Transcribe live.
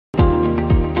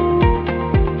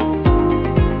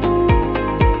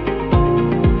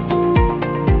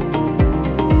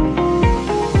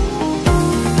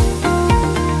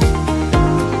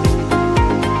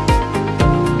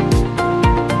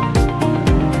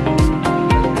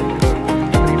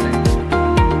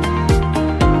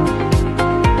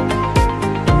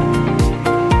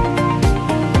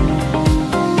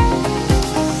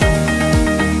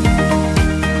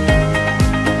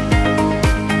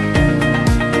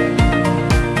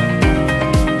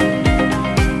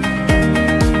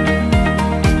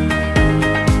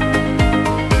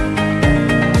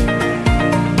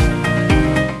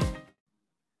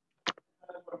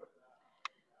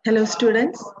Hello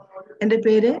students, എൻ്റെ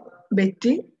പേര്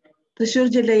Betty. Thrissur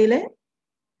ജില്ലയിലെ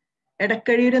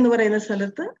എടക്കഴിയൂർ എന്ന് പറയുന്ന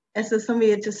സ്ഥലത്ത് SSM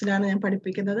VHSലാണ് ഞാൻ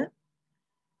പഠിപ്പിക്കുന്നത്.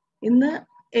 ഇന്ന്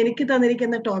എനിക്ക്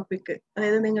തന്നിരിക്കുന്ന ടോപ്പിക്,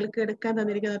 അതായത് നിങ്ങൾക്ക് എടുക്കാൻ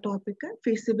തന്നിരിക്കുന്ന ടോപ്പിക്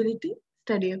ഫീസിബിലിറ്റി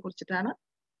സ്റ്റഡിയെ കുറിച്ചിട്ടാണ്.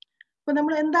 അപ്പോൾ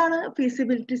നമ്മൾ എന്താണ്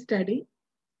ഫീസിബിലിറ്റി സ്റ്റഡി,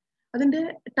 അതിൻ്റെ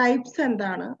ടൈപ്സ്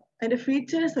എന്താണ്, അതിൻ്റെ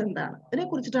ഫീച്ചേഴ്സ് എന്താണ്, ഇതിനെ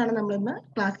കുറിച്ചിട്ടാണ് നമ്മൾ ഇന്ന്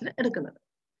ക്ലാസ്സിൽ എടുക്കുന്നത്.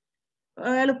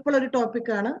 എളുപ്പമുള്ള ഒരു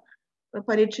ടോപ്പിക്കാണ്,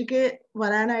 പരീക്ഷയ്ക്ക്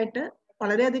വരാനായിട്ട്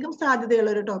വളരെയധികം സാധ്യതയുള്ള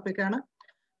ഒരു ടോപ്പിക്കാണ്.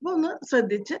 അപ്പോൾ ഒന്ന്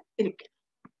ശ്രദ്ധിച്ച് ഇരിക്കുക.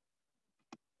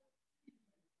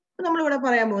 നമ്മളിവിടെ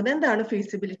പറയാൻ പോകുന്നത് എന്താണ്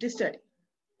ഫീസിബിലിറ്റി സ്റ്റഡി.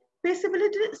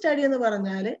 ഫീസിബിലിറ്റി സ്റ്റഡി എന്ന്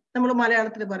പറഞ്ഞാൽ നമ്മൾ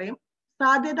മലയാളത്തിൽ പറയും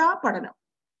സാധ്യതാ പഠനം.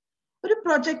 ഒരു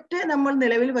പ്രൊജക്റ്റ് നമ്മൾ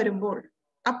നിലവിൽ വരുമ്പോൾ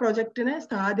ആ പ്രൊജക്റ്റിന്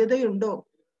സാധ്യതയുണ്ടോ,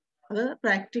 അത്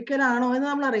പ്രാക്ടിക്കൽ ആണോ എന്ന്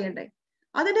നമ്മൾ അറിയണ്ടേ.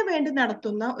 അതിനു വേണ്ടി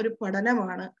നടത്തുന്ന ഒരു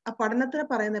പഠനമാണ്, ആ പഠനത്തിന്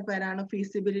പറയുന്ന പേരാണ്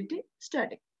ഫീസിബിലിറ്റി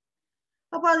സ്റ്റഡി.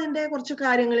 അപ്പൊ അതിന്റെ കുറച്ച്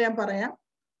കാര്യങ്ങൾ ഞാൻ പറയാം,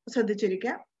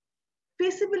 ശ്രദ്ധിച്ചിരിക്കാം.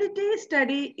 Feasibility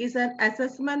study is an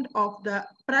assessment of the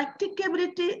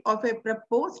practicability of A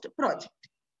proposed project.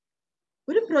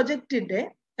 ഒരു പ്രൊജക്റ്റിന്റെ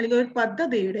അല്ലെങ്കിൽ ഒരു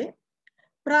പദ്ധതിയുടെ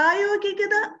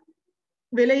പ്രായോഗികത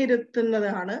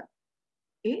വിലയിരുത്തുന്നതാണ്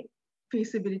ഈ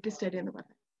ഫീസിബിലിറ്റി സ്റ്റഡി എന്ന്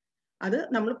പറയുന്നത്. അത്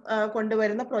നമ്മൾ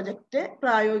കൊണ്ടുവരുന്ന പ്രൊജക്റ്റ്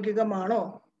പ്രായോഗികമാണോ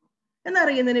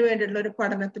എന്നറിയുന്നതിന് വേണ്ടിയിട്ടുള്ള ഒരു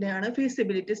പഠനത്തിനെയാണ്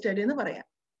ഫീസിബിലിറ്റി സ്റ്റഡി എന്ന് പറയാം.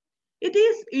 It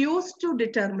is used to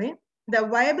determine the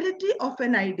viability of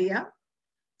an idea,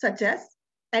 such as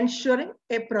ensuring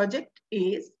a project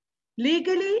is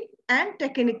legally and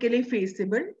technically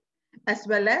feasible as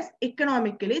well as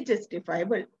economically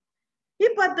justifiable. ഈ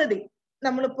പദ്ധതി,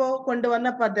 നമ്മളിപ്പോ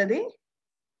കൊണ്ടുവന്ന പദ്ധതി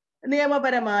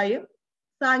നിയമപരമായും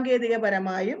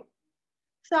സാങ്കേതികപരമായും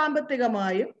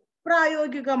സാമ്പത്തികമായും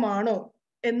പ്രായോഗികമാണോ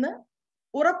എന്ന്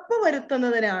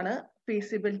ഉറപ്പുവരുത്തുന്നതിനാണ്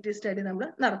ഫീസിബിലിറ്റി സ്റ്റഡി നമ്മൾ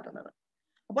നടത്തുന്നത്.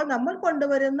 അപ്പോൾ നമ്മൾ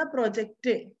കൊണ്ടുവരുന്ന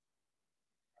പ്രൊജക്റ്റ്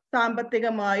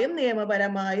സാമ്പത്തികമായും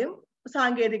നിയമപരമായും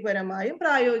സാങ്കേതികപരമായും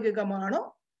പ്രായോഗികമാണോ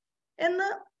എന്ന്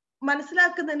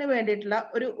മനസ്സിലാക്കുന്നതിന് വേണ്ടിയിട്ടുള്ള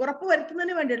ഒരു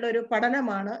ഉറപ്പുവരുത്തുന്നതിന് വേണ്ടിയിട്ടുള്ള ഒരു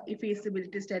പഠനമാണ് ഈ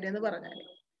ഫീസിബിലിറ്റി സ്റ്റഡി എന്ന് പറഞ്ഞാൽ.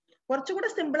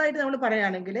 കുറച്ചുകൂടെ സിമ്പിൾ ആയിട്ട് നമ്മൾ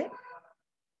പറയുകയാണെങ്കിൽ,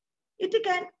 it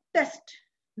can test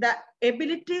the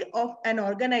ability of an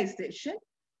organisation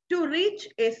to reach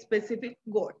A specific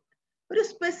goal. ഒരു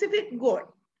സ്പെസിഫിക് ഗോൾ,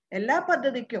 എല്ലാ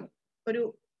പദ്ധതിക്കും ഒരു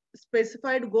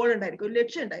സ്പെസിഫൈഡ് ഗോൾ ഉണ്ടായിരിക്കും, ഒരു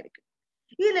ലക്ഷ്യം ഉണ്ടായിരിക്കും.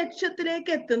 ഈ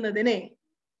ലക്ഷ്യത്തിലേക്ക് എത്തുന്നതിനെ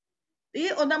ഈ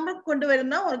നമ്മൾ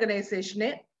കൊണ്ടുവരുന്ന ഓർഗനൈസേഷനെ,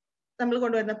 നമ്മൾ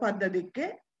കൊണ്ടുവരുന്ന പദ്ധതിക്ക്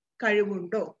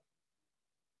കഴിവുണ്ടോ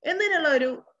എന്നതിനുള്ള ഒരു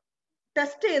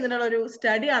ടെസ്റ്റ് ചെയ്യുന്നതിനുള്ള ഒരു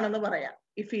സ്റ്റഡി ആണെന്ന് പറയാം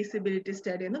ഈ ഫീസിബിലിറ്റി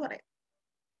സ്റ്റഡി എന്ന് പറയാം.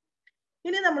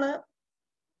 ഇനി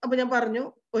അപ്പൊ ഞാൻ പറഞ്ഞു,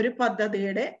 ഒരു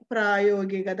പദ്ധതിയുടെ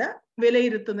പ്രായോഗികത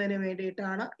വിലയിരുത്തുന്നതിന്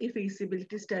വേണ്ടിയിട്ടാണ് ഈ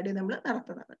ഫീസിബിലിറ്റി സ്റ്റഡി നമ്മൾ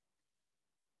നടത്തുന്നത്.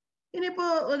 ഇനിയിപ്പോ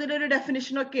ഇതിനൊരു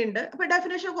ഡെഫിനിഷൻ ഒക്കെ ഉണ്ട്. അപ്പൊ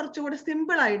ഡെഫിനിഷൻ കുറച്ചുകൂടി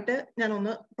സിമ്പിൾ ആയിട്ട് ഞാൻ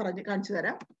ഒന്ന് കാണിച്ചു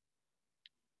തരാം.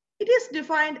 It is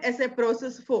defined as A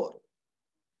process four,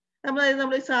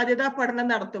 നമ്മൾ സാധ്യതാ പഠനം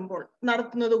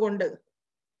നടത്തുന്നത് കൊണ്ട്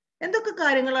എന്തൊക്കെ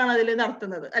കാര്യങ്ങളാണ് അതിൽ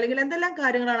നടത്തുന്നത്, അല്ലെങ്കിൽ എന്തെല്ലാം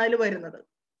കാര്യങ്ങളാണ് അതിൽ വരുന്നത്.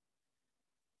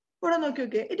 ഇവിടെ നോക്കി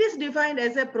നോക്കിയേ. It is defined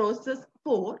as A process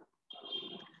four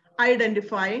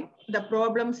identifying the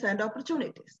problems and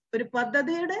opportunities. ഒരു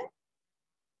പദ്ധതിയുടെ,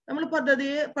 നമ്മൾ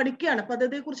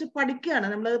പദ്ധതിയെ കുറിച്ച് പഠിക്കുകയാണ്.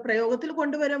 നമ്മളത് പ്രയോഗത്തിൽ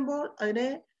കൊണ്ടുവരുമ്പോൾ അതിനെ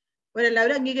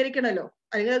എല്ലാവരും അംഗീകരിക്കണമല്ലോ,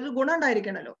 അല്ലെങ്കിൽ അതൊരു ഗുണം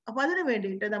ഉണ്ടായിരിക്കണമല്ലോ. അപ്പൊ അതിനു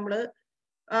വേണ്ടിയിട്ട് നമ്മൾ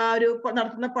ഒരു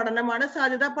നടത്തുന്ന പഠനമാണ്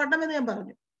സാധ്യതാ പഠനം എന്ന് ഞാൻ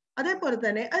പറഞ്ഞു. അതേപോലെ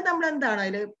തന്നെ അത് നമ്മൾ എന്താണ്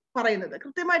അതിൽ പറയുന്നത്,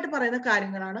 കൃത്യമായിട്ട് പറയുന്ന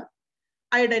കാര്യങ്ങളാണ്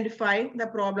identifying the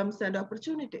problems and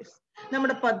opportunities.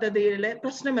 നമ്മുടെ പദ്ധതിയിലെ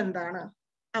പ്രശ്നം എന്താണ്,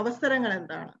 അവസരങ്ങൾ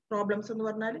എന്താണ്. പ്രോബ്ലംസ് എന്ന്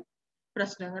പറഞ്ഞാൽ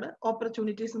പ്രശ്നങ്ങൾ,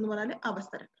 ഓപ്പർച്യൂണിറ്റീസ് എന്ന് പറഞ്ഞാൽ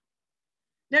അവസരങ്ങൾ.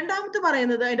 രണ്ടാമത്തെ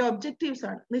പറയുന്നത് അതിന്റെ ഒബ്ജക്റ്റീവ്സ്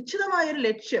ആണ്. നിശ്ചിതമായൊരു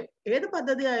ലക്ഷ്യം, ഏത്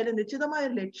പദ്ധതി ആയാലും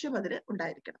നിശ്ചിതമായൊരു ലക്ഷ്യം അതിൽ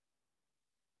ഉണ്ടായിരിക്കണം.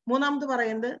 മൂന്നാമത്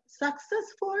പറയുന്നത്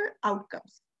സക്സസ്ഫുൾ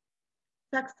ഔട്ട്കംസ്.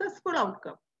 സക്സസ്ഫുൾ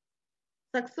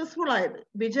ആയത്,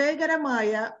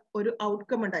 വിജയകരമായ ഒരു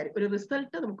ഔട്ട്കം ഉണ്ടായിരിക്കും, ഒരു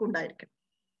റിസൾട്ട് നമുക്ക് ഉണ്ടായിരിക്കണം.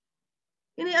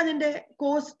 ഇനി അതിന്റെ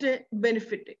കോസ്റ്റ്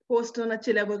ബെനിഫിറ്റ്, കോസ്റ്റ് എന്ന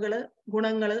ചിലവുകള്,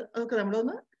 ഗുണങ്ങള്, അതൊക്കെ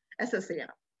നമ്മളൊന്ന് അസസ്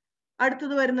ചെയ്യണം.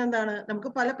 അടുത്തത് വരുന്ന എന്താണ്, നമുക്ക്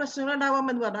പല പ്രശ്നങ്ങൾ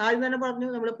ഉണ്ടാവാമെന്ന് പറഞ്ഞു. ആദ്യം തന്നെ പറഞ്ഞു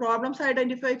നമ്മൾ പ്രോബ്ലംസ്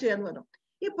ഐഡന്റിഫൈ ചെയ്യാന്ന് പറഞ്ഞു.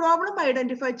 ഈ പ്രോബ്ലം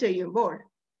ഐഡന്റിഫൈ ചെയ്യുമ്പോൾ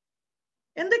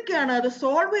എന്തൊക്കെയാണ് അത്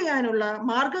സോൾവ് ചെയ്യാനുള്ള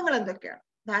മാർഗങ്ങൾ എന്തൊക്കെയാണ്,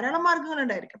 ധാരാളം മാർഗങ്ങൾ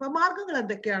ഉണ്ടായിരിക്കും. അപ്പൊ മാർഗങ്ങൾ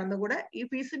എന്തൊക്കെയാണെന്ന് കൂടെ ഈ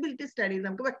ഫീസിബിലിറ്റി സ്റ്റഡിയിൽ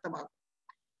നമുക്ക് വ്യക്തമാകും.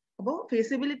 അപ്പോൾ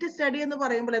ഫീസിബിലിറ്റി സ്റ്റഡി എന്ന്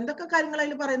പറയുമ്പോൾ എന്തൊക്കെ കാര്യങ്ങൾ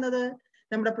അതിൽ പറയുന്നത്,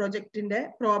 നമ്മുടെ പ്രൊജക്ടിന്റെ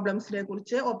പ്രോബ്ലംസിനെ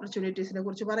കുറിച്ച്, ഓപ്പർച്യൂണിറ്റീസിനെ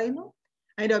കുറിച്ച് പറയുന്നു,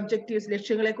 അതിന്റെ ഒബ്ജക്റ്റീവ്സ്,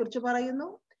 ലക്ഷ്യങ്ങളെ കുറിച്ച് പറയുന്നു,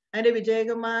 അതിന്റെ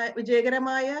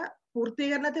വിജയകരമായ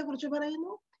പൂർത്തീകരണത്തെ കുറിച്ച്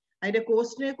പറയുന്നു, അതിന്റെ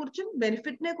കോസ്റ്റിനെ കുറിച്ചും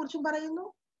ബെനിഫിറ്റിനെ കുറിച്ചും പറയുന്നു.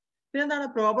 പിന്നെന്താണ്,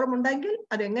 പ്രോബ്ലം ഉണ്ടെങ്കിൽ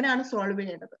അത് എങ്ങനെയാണ് സോൾവ്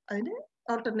ചെയ്യേണ്ടത്, അതിന്റെ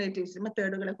ഓൾട്ടർനേറ്റീവ്സ്,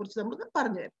 മെത്തേഡുകളെ കുറിച്ച് നമുക്ക്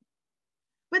പറഞ്ഞു തരും.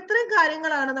 അപ്പൊ ഇത്രയും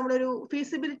കാര്യങ്ങളാണ് നമ്മളൊരു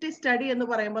ഫീസിബിലിറ്റി സ്റ്റഡി എന്ന്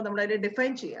പറയുമ്പോൾ നമ്മൾ അതിൽ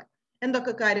ഡിഫൈൻ ചെയ്യാം.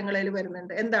 എന്തൊക്കെ കാര്യങ്ങൾ അതിൽ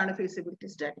വരുന്നുണ്ട്, എന്താണ് ഫീസിബിലിറ്റി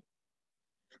സ്റ്റഡി.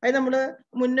 അത് നമ്മൾ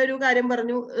മുന്നൊരു കാര്യം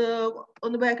പറഞ്ഞു,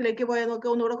 ഒന്ന് ബാക്കിലേക്ക് പോയാൽ നോക്കുക,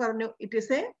 ഒന്നുകൂടെ പറഞ്ഞു. ഇറ്റ്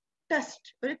ഈസ് എ ടെസ്റ്റ്,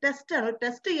 ഒരു ടെസ്റ്റ് ആണ്, ഒരു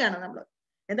ടെസ്റ്റ് ചെയ്യാണ് നമ്മൾ.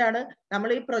 എന്താണ് നമ്മൾ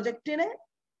ഈ പ്രൊജക്റ്റിന്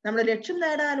നമ്മൾ ലക്ഷ്യം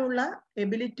നേടാനുള്ള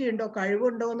എബിലിറ്റി ഉണ്ടോ,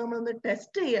 കഴിവുണ്ടോ എന്ന് നമ്മളൊന്ന്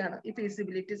ടെസ്റ്റ് ചെയ്യാണ് ഈ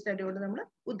ഫീസിബിലിറ്റി സ്റ്റഡി കൊണ്ട് നമ്മൾ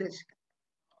ഉദ്ദേശിക്കുന്നത്.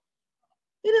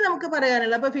 ഇനി നമുക്ക്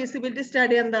പറയാനുള്ള, അപ്പൊ ഫീസിബിലിറ്റി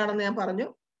സ്റ്റഡി എന്താണെന്ന് ഞാൻ പറഞ്ഞു,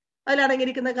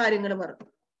 അതിലടങ്ങിയിരിക്കുന്ന കാര്യങ്ങൾ പറഞ്ഞു.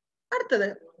 അടുത്തത്,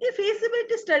 ഈ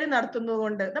ഫീസിബിലിറ്റി സ്റ്റഡി നടത്തുന്നത്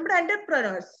കൊണ്ട് നമ്മുടെ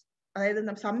എന്റർപ്രനേഴ്സ്, അതായത്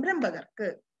സംരംഭകർക്ക്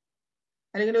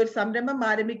അല്ലെങ്കിൽ ഒരു സംരംഭം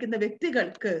ആരംഭിക്കുന്ന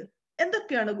വ്യക്തികൾക്ക്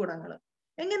എന്തൊക്കെയാണ് ഗുണങ്ങൾ,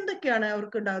 എന്തൊക്കെയാണ്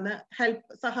അവർക്ക് ഉണ്ടാകുന്ന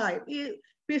സഹായം, ഈ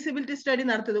ഫീസിബിലിറ്റി സ്റ്റഡി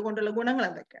നടത്തിയത് കൊണ്ടുള്ള ഗുണങ്ങൾ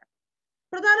എന്തൊക്കെയാണ്?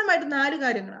 പ്രധാനമായിട്ട് 4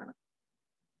 കാര്യങ്ങളാണ്.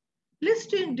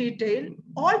 List in detail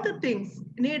all the things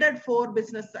needed for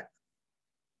business success.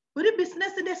 ഒരു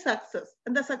ബിസിനസിന്റെ സക്സസ്,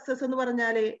 എന്താ സക്സസ് എന്ന്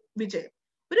പറഞ്ഞാല് വിജയം.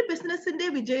 ഒരു ബിസിനസിന്റെ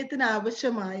വിജയത്തിന്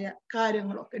ആവശ്യമായ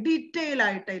കാര്യങ്ങളൊക്കെ ഡീറ്റെയിൽ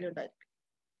ആയിട്ട് അതിലുണ്ടായിരിക്കും.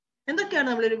 എന്തൊക്കെയാണ്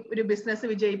നമ്മൾ ഒരു ബിസിനസ്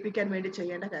വിജയിപ്പിക്കാൻ വേണ്ടി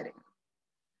ചെയ്യേണ്ട കാര്യങ്ങൾ.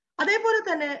 അതേപോലെ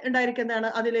തന്നെ ഉണ്ടായിരിക്കുന്നതാണ്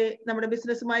അതില് നമ്മുടെ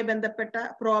ബിസിനസ്സുമായി ബന്ധപ്പെട്ട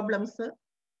പ്രോബ്ലംസ്,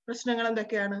 പ്രശ്നങ്ങൾ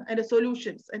എന്തൊക്കെയാണ്, അതിന്റെ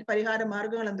സൊല്യൂഷൻസ്, അതിന്റെ പരിഹാര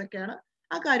മാർഗങ്ങൾ എന്തൊക്കെയാണ്,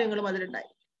 ആ കാര്യങ്ങളും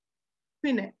അതിലുണ്ടായിരിക്കും.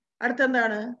 പിന്നെ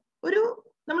അടുത്തെന്താണ്,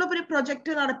 നമ്മളിപ്പോ ഒരു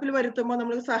പ്രൊജക്ട് നടപ്പിൽ വരുത്തുമ്പോൾ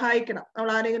നമ്മൾ സഹായിക്കണം. നമ്മൾ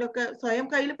ആരെങ്കിലും ഒക്കെ സ്വയം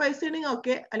കയ്യിൽ പൈസ ഉണ്ടെങ്കിൽ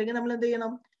ഓക്കെ, അല്ലെങ്കിൽ നമ്മൾ എന്ത്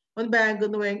ചെയ്യണം, ഒന്ന് ബാങ്കിൽ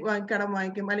നിന്ന് കടം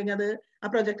വാങ്ങിക്കും, അല്ലെങ്കിൽ അത് ആ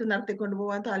പ്രൊജക്ട് നടത്തിക്കൊണ്ടു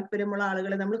പോകാൻ താല്പര്യമുള്ള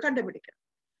ആളുകളെ നമ്മൾ കണ്ടുപിടിക്കണം.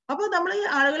 അപ്പോൾ നമ്മൾ ഈ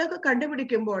ആളുകളെയൊക്കെ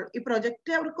കണ്ടുപിടിക്കുമ്പോൾ ഈ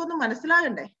പ്രൊജക്ട് അവർക്കൊന്ന്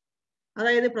മനസ്സിലാകണ്ടേ,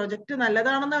 അതായത് പ്രൊജക്ട്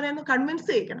നല്ലതാണെന്ന് പറയുന്നത് കൺവിൻസ്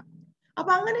ചെയ്യിക്കണം.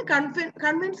 അപ്പൊ അങ്ങനെ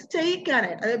കൺവിൻസ്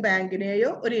ചെയ്യിക്കാനായിട്ട്, അതായത്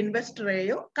ബാങ്കിനെയോ ഒരു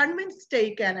ഇൻവെസ്റ്ററെയോ കൺവിൻസ്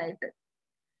ചെയ്യിക്കാനായിട്ട്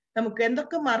നമുക്ക്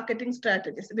എന്തൊക്കെ മാർക്കറ്റിംഗ്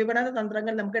സ്ട്രാറ്റജീസ്, വിപണന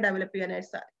തന്ത്രങ്ങൾ നമുക്ക് ഡെവലപ്പ് ചെയ്യാനായിട്ട്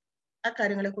സാധിക്കും. ആ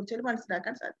കാര്യങ്ങളെ കുറിച്ച്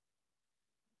മനസ്സിലാക്കാൻ സാധിക്കും.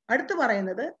 അടുത്ത്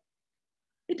പറയുന്നത്,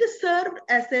 it is served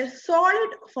as a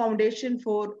solid foundation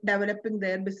for developing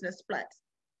their business plans.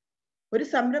 ഒരു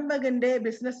സംരംഭകന്റെ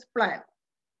ബിസിനസ് പ്ലാൻ,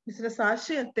 ബിസിനസ്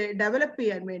ആശയത്തെ ഡെവലപ്പ്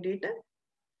ചെയ്യാൻ വേണ്ടിയിട്ട്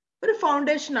ഒരു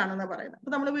ഫൗണ്ടേഷൻ ആണെന്ന് പറയുന്നത്.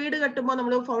 അപ്പൊ നമ്മൾ വീട് കെട്ടുമ്പോൾ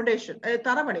നമ്മൾ ഫൗണ്ടേഷൻ,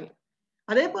 തറപണിയും,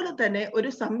 അതേപോലെ തന്നെ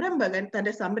ഒരു സംരംഭകൻ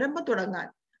തന്റെ സംരംഭം തുടങ്ങാൻ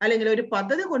അല്ലെങ്കിൽ ഒരു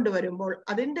പദ്ധതി കൊണ്ടുവരുമ്പോൾ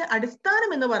അതിന്റെ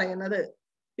അടിസ്ഥാനം എന്ന് പറയുന്നത്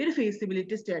ഒരു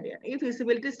ഫീസിബിലിറ്റി സ്റ്റഡിയാണ്. ഈ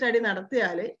ഫീസിബിലിറ്റി സ്റ്റഡി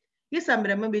നടത്തിയാൽ ഈ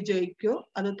സംരംഭം വിജയിക്കോ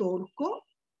അത് തോൽക്കോ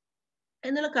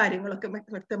എന്നുള്ള കാര്യങ്ങളൊക്കെ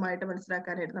വ്യക്തമായിട്ട്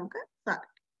മനസ്സിലാക്കാനായിട്ട് നമുക്ക്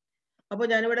സാധിക്കും. അപ്പോൾ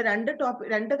ഞാനിവിടെ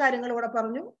രണ്ട് കാര്യങ്ങൾ ഇവിടെ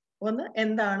പറഞ്ഞു. ഒന്ന്,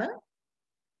 എന്താണ്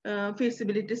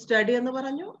ഫീസിബിലിറ്റി സ്റ്റഡി എന്ന്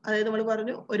പറഞ്ഞു. അതായത് നമ്മൾ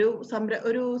പറഞ്ഞു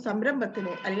ഒരു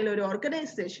സംരംഭത്തിനെ അല്ലെങ്കിൽ ഒരു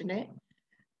ഓർഗനൈസേഷനെ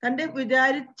തന്റെ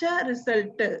വിചാരിച്ച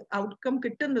റിസൾട്ട്, ഔട്ട്കം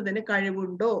കിട്ടുന്നതിന്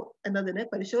കഴിവുണ്ടോ എന്നതിന്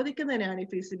പരിശോധിക്കുന്നതിനാണ് ഈ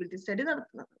ഫീസിബിലിറ്റി സ്റ്റഡി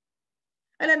നടത്തുന്നത്.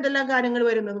 അതിൽ എന്തെല്ലാം കാര്യങ്ങൾ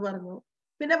വരുന്നത് പറഞ്ഞു.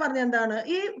 പിന്നെ പറഞ്ഞ എന്താണ്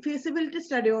ഈ ഫീസിബിലിറ്റി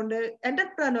സ്റ്റഡി കൊണ്ട്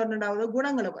എന്റർപ്രനറിന് ഉണ്ടാവുന്ന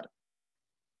ഗുണങ്ങൾ പറഞ്ഞു.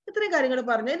 ഇത്രയും കാര്യങ്ങൾ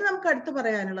പറഞ്ഞു. ഇനി നമുക്ക് അടുത്ത്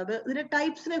പറയാനുള്ളത് ഇതിന്റെ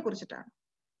ടൈപ്സിനെ കുറിച്ചിട്ടാണ്.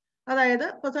 അതായത്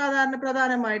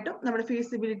പ്രധാനമായിട്ടും നമ്മുടെ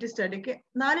ഫീസിബിലിറ്റി സ്റ്റഡിക്ക്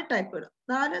 4 ടൈപ്പുകൾ,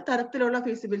 4 തരത്തിലുള്ള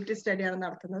ഫീസിബിലിറ്റി സ്റ്റഡിയാണ്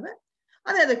നടത്തുന്നത്.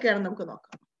 അത് ഏതൊക്കെയാണെന്ന് നമുക്ക്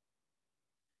നോക്കാം.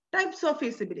 Types of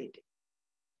feasibility.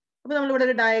 അപ്പൊ നമ്മളിവിടെ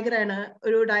ഒരു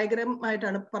ഡയഗ്രാം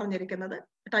ആയിട്ടാണ് പറഞ്ഞിരിക്കുന്നത്.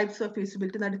 ടൈപ്സ് ഓഫ്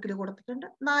ഫീസിബിലിറ്റി നടുക്കിൽ കൊടുത്തിട്ടുണ്ട്.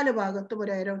 4 ഭാഗത്തും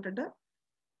ഒരു arrow ഇട്ടിട്ട്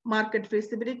market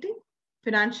feasibility,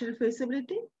 financial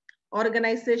feasibility,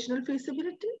 organisational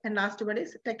feasibility and last one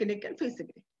is technical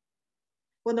feasibility.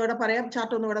 ഒന്നുകൂടെ പറയാം,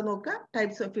 ചാർട്ട് ഒന്നുകൂടെ നോക്കുക.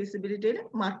 Types of ഫീസിബിലിറ്റിയിൽ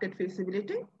market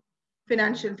feasibility,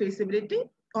 financial feasibility,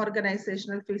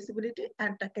 organisational feasibility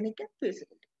and technical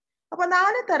feasibility. അപ്പൊ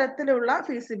 4 തരത്തിലുള്ള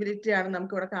ഫീസിബിലിറ്റിയാണ്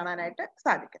നമുക്ക് ഇവിടെ കാണാനായിട്ട്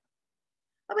സാധിക്കുന്നത്.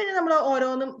 അപ്പൊ ഇനി നമ്മൾ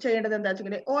ഓരോന്നും ചെയ്യേണ്ടത് എന്താ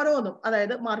വെച്ചെങ്കിൽ ഓരോന്നും,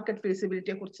 അതായത് മാർക്കറ്റ്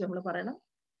ഫീസിബിലിറ്റിയെ കുറിച്ച് നമ്മൾ പറയണം.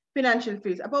 ഫിനാൻഷ്യൽ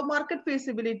ഫീസ്, അപ്പോൾ മാർക്കറ്റ്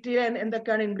ഫീസിബിലിറ്റി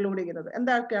എന്തൊക്കെയാണ് ഇൻക്ലൂഡ് ചെയ്യുന്നത്,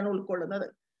 എന്തൊക്കെയാണ് ഉൾക്കൊള്ളുന്നത്,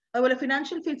 അതുപോലെ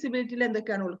ഫിനാൻഷ്യൽ ഫീസിബിലിറ്റിയിൽ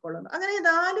എന്തൊക്കെയാണ് ഉൾക്കൊള്ളുന്നത്. അങ്ങനെ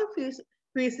 4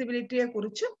 ഫീസിബിലിറ്റിയെ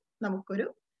കുറിച്ചും നമുക്കൊരു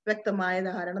വ്യക്തമായ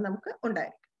ധാരണ നമുക്ക്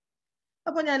ഉണ്ടായിരിക്കും.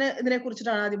 അപ്പൊ ഞാൻ ഇതിനെ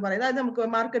കുറിച്ചിട്ടാണ് ആദ്യം പറയുന്നത്. അത് നമുക്ക്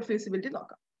മാർക്കറ്റ് ഫീസിബിലിറ്റി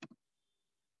നോക്കാം.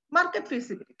 മാർക്കറ്റ്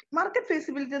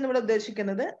ഫീസിബിലിറ്റി നമ്മൾ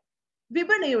ഉദ്ദേശിക്കുന്നത്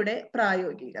വിപണിയുടെ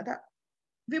പ്രായോഗികത,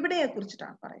 വിപണിയെ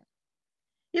കുറിച്ചിട്ടാണ് പറയുന്നത്.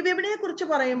 ഈ വിപണിയെ കുറിച്ച്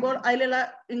പറയുമ്പോൾ അതിലുള്ള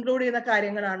ഇൻക്ലൂഡ് ചെയ്യുന്ന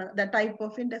കാര്യങ്ങളാണ് ദ ടൈപ്പ്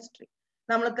ഓഫ് ഇൻഡസ്ട്രി,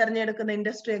 നമ്മൾ തിരഞ്ഞെടുക്കുന്ന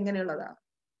ഇൻഡസ്ട്രി എങ്ങനെയുള്ളതാണ്.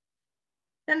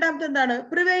 രണ്ടാമത്തെ എന്താണ്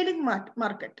പ്രിവെയിലിംഗ്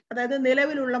മാർക്കറ്റ്, അതായത്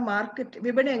നിലവിലുള്ള മാർക്കറ്റ്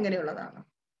വിപണി എങ്ങനെയുള്ളതാണ്.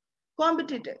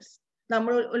 കോമ്പറ്റീറ്റേഴ്സ്,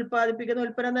 നമ്മൾ ഉൽപ്പാദിപ്പിക്കുന്ന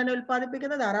ഉൽപ്പന്നം തന്നെ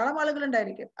ഉൽപ്പാദിപ്പിക്കുന്ന ധാരാളം ആളുകൾ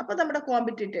ഉണ്ടായിരിക്കും. അപ്പൊ നമ്മുടെ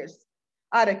കോമ്പറ്റീറ്റേഴ്സ്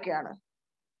ആരൊക്കെയാണ്.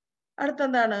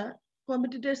 അടുത്തെന്താണ്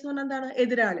കോമ്പറ്റീറ്റേഴ്സ് എന്ന് പറഞ്ഞാൽ എന്താണ്,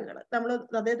 എതിരാളികൾ, നമ്മൾ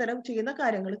അതേ തരം ചെയ്യുന്ന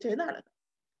കാര്യങ്ങൾ ചെയ്യുന്ന ആളുകൾ.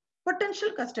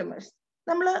 പൊട്ടൻഷ്യൽ കസ്റ്റമേഴ്സ്,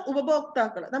 നമ്മൾ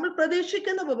ഉപഭോക്താക്കൾ, നമ്മൾ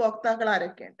പ്രതീക്ഷിക്കുന്ന ഉപഭോക്താക്കൾ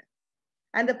ആരൊക്കെയുണ്ട്.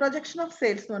 And the projection of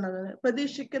sales എന്ന് പറയുന്നത്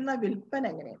പ്രതീക്ഷിക്കുന്ന വിൽപ്പന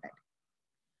എങ്ങനെയുണ്ടായിരിക്കും.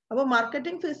 അപ്പോൾ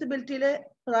മാർക്കറ്റിംഗ് ഫീസിബിലിറ്റിയിലെ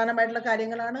പ്രധാനമായിട്ടുള്ള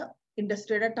കാര്യങ്ങളാണ്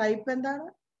ഇൻഡസ്ട്രിയുടെ ടൈപ്പ് എന്താണ്,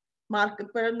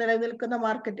 നിലനിൽക്കുന്ന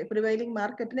മാർക്കറ്റ് പ്രിവൈലിംഗ്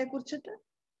മാർക്കറ്റിനെ കുറിച്ചിട്ട്,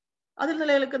 അതിൽ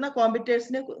നിലനിൽക്കുന്ന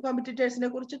കോമ്പറ്റീറ്റേഴ്സിനെ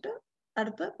കുറിച്ചിട്ട്,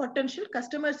 അടുത്ത് പൊട്ടൻഷ്യൽ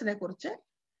കസ്റ്റമേഴ്സിനെ കുറിച്ച്,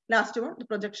 last one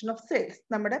projection of sales,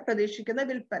 നമ്മുടെ പ്രതീക്ഷിക്കുന്ന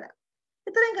വിൽപ്പന.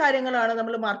 ഇത്രയും കാര്യങ്ങളാണ്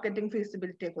നമ്മൾ മാർക്കറ്റിംഗ്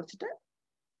ഫീസിബിലിറ്റിയെ കുറിച്ചിട്ട്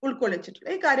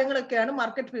ഉൾക്കൊള്ളിച്ചിട്ടുള്ളത്. ഈ കാര്യങ്ങളൊക്കെയാണ്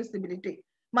മാർക്കറ്റ് ഫീസിബിലിറ്റി,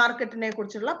 മാർക്കറ്റിനെ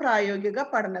കുറിച്ചുള്ള പ്രായോഗിക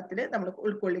പഠനത്തിൽ നമ്മൾ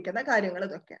ഉൾക്കൊള്ളിക്കുന്ന കാര്യങ്ങൾ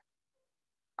ഇതൊക്കെയാണ്.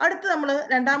 അടുത്ത് നമ്മൾ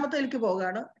രണ്ടാമത്തേക്ക്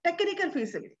പോവുകയാണ്, ടെക്നിക്കൽ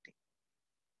ഫീസിബിലിറ്റി.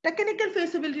 ടെക്നിക്കൽ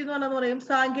ഫീസിബിലിറ്റി എന്ന് പറയും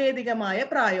സാങ്കേതികമായ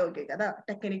പ്രായോഗികത.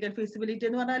 ടെക്നിക്കൽ ഫീസിബിലിറ്റി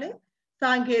എന്ന് പറഞ്ഞാൽ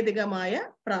സാങ്കേതികമായ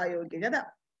പ്രായോഗികത.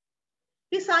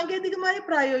 ഈ സാങ്കേതികമായ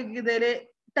പ്രായോഗികതയിലെ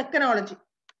ടെക്നോളജി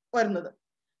വരുന്നത്,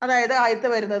 അതായത് ആദ്യത്തെ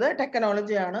വരുന്നത്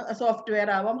ടെക്നോളജിയാണ്. സോഫ്റ്റ്വെയർ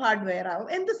ആവാം, ഹാർഡ്വെയർ ആവാം,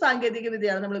 എന്ത് സാങ്കേതിക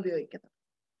വിദ്യയാണ് നമ്മൾ ഉപയോഗിക്കുന്നത്.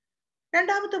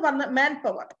 രണ്ടാമത്തെ പറഞ്ഞ മാൻ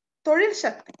പവർ, തൊഴിൽ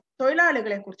ശക്തി,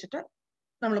 തൊഴിലാളികളെ കുറിച്ചിട്ട്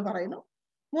നമ്മൾ പറയുന്നു.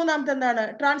 മൂന്നാമത്തെ എന്താണ്,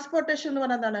 ട്രാൻസ്പോർട്ടേഷൻ എന്ന്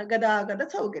പറഞ്ഞാൽ എന്താണ്, ഗതാഗത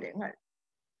സൗകര്യങ്ങൾ.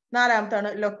 നാലാമത്താണ്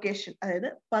ലൊക്കേഷൻ, അതായത്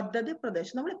പദ്ധതി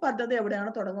പ്രദേശം, നമ്മൾ പദ്ധതി എവിടെയാണ്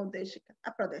തുടങ്ങാൻ ഉദ്ദേശിക്കുന്നത്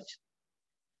ആ പ്രദേശം.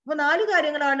 അപ്പൊ 4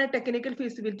 കാര്യങ്ങളാണ് ടെക്നിക്കൽ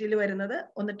ഫീസിബിലിറ്റിയിൽ വരുന്നത്.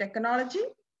 ഒന്ന് technology,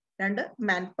 2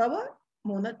 man power,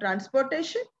 3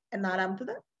 transportation,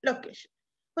 4 location.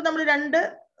 അപ്പൊ നമ്മൾ 2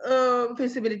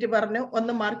 ഫീസിബിലിറ്റി പറഞ്ഞു.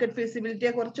 ഒന്ന് മാർക്കറ്റ്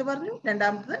ഫീസിബിലിറ്റിയെ കുറിച്ച് പറഞ്ഞു,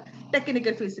 രണ്ടാമത്തത്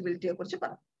ടെക്നിക്കൽ ഫീസിബിലിറ്റിയെ കുറിച്ച്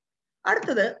പറഞ്ഞു.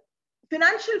 അടുത്തത്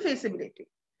ഫിനാൻഷ്യൽ ഫീസിബിലിറ്റി.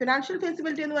 ഫിനാൻഷ്യൽ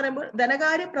ഫീസിബിലിറ്റി എന്ന് പറയുമ്പോൾ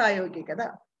ധനകാര്യ പ്രായോഗികത,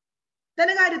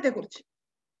 ധനകാര്യത്തെ കുറിച്ച്.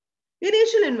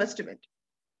 ഇനീഷ്യൽ ഇൻവെസ്റ്റ്മെന്റ്,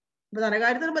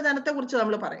 ധനകാര്യത്തിൽ ധനത്തെ കുറിച്ച്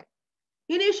നമ്മൾ പറയാം.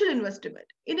 ഇനീഷ്യൽ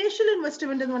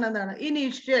ഇൻവെസ്റ്റ്മെന്റ് എന്ന് പറഞ്ഞാൽ എന്താണ്,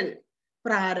 ഇനീഷ്യൽ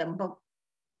പ്രാരംഭം,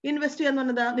 ഇൻവെസ്റ്റ് ചെയ്യാന്ന്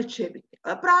പറഞ്ഞാൽ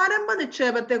നിക്ഷേപിക്കുക, പ്രാരംഭ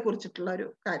നിക്ഷേപത്തെ കുറിച്ചിട്ടുള്ള ഒരു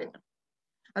കാര്യങ്ങൾ.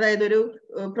 അതായത് ഒരു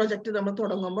പ്രൊജക്ട് നമ്മൾ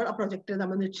തുടങ്ങുമ്പോൾ ആ പ്രൊജക്ട്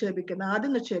നമ്മൾ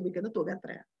ആദ്യം നിക്ഷേപിക്കുന്ന തുക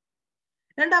എത്രയാണ്.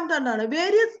 രണ്ടാമത്തെ എന്താണ്,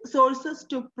 various sources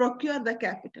to procure the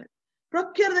capital.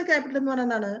 Procure the capital എന്ന് പറഞ്ഞാൽ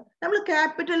എന്താണ്, നമ്മൾ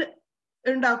ക്യാപിറ്റൽ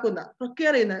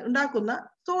ഉണ്ടാക്കുന്ന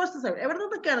സോഴ്സസ് എവിടെ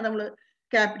നിന്നൊക്കെയാണ് നമ്മൾ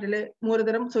ക്യാപിറ്റൽ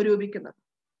മൂലധനം സ്വരൂപിക്കുന്നത്.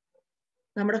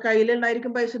 നമ്മുടെ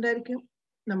കയ്യിലുണ്ടായിരിക്കും, പൈസ ഉണ്ടായിരിക്കും,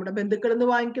 നമ്മുടെ ബന്ധുക്കളിൽ നിന്ന്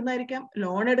വാങ്ങിക്കുന്നതായിരിക്കാം,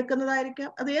 ലോൺ എടുക്കുന്നതായിരിക്കാം,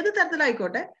 അത് ഏത്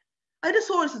തരത്തിലായിക്കോട്ടെ അതിന്റെ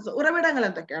സോഴ്സസ്, ഉറവിടങ്ങൾ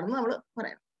എന്തൊക്കെയാണെന്ന് നമ്മൾ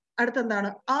പറയാം. അടുത്തെന്താണ്,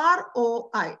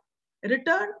 ROI,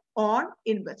 return on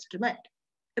investment.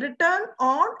 Return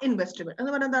on investment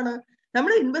എന്ന് പറഞ്ഞാൽ എന്താണ്,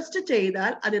 നമ്മൾ ഇൻവെസ്റ്റ്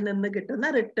ചെയ്താൽ അതിൽ നിന്ന് കിട്ടുന്ന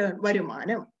റിട്ടേൺ,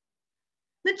 വരുമാനം,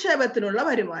 നിക്ഷേപത്തിനുള്ള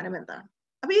വരുമാനം എന്താണ്.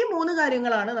 അപ്പൊ ഈ 3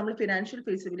 കാര്യങ്ങളാണ് നമ്മൾ ഫിനാൻഷ്യൽ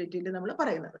ഫീസിബിലിറ്റിയിൽ നമ്മൾ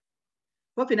പറയുന്നത്.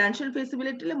 അപ്പൊ ഫിനാൻഷ്യൽ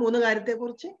ഫീസിബിലിറ്റിയിൽ 3 കാര്യത്തെ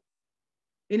കുറിച്ച്,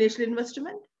 ഇനീഷ്യൽ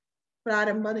ഇൻവെസ്റ്റ്മെന്റ്,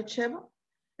 പ്രാരംഭ നിക്ഷേപം,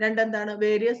 രണ്ടെന്താണ്,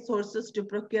 various sources to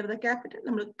procure the capital,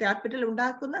 നമ്മൾ ക്യാപിറ്റൽ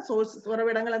ഉണ്ടാക്കുന്ന സോഴ്സസ്,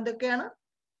 ഉറവിടങ്ങൾ എന്തൊക്കെയാണ്.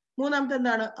 മൂന്നാമത്തെ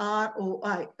എന്താണ്,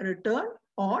 ROI, റിട്ടേൺ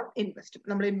ഓൺ ഇൻവെസ്റ്റ്മെന്റ്.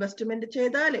 നമ്മൾ ഇൻവെസ്റ്റ്മെന്റ്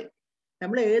ചെയ്താലേ,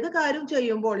 നമ്മൾ ഏത് കാര്യം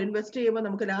ചെയ്യുമ്പോൾ ഇൻവെസ്റ്റ് ചെയ്യുമ്പോൾ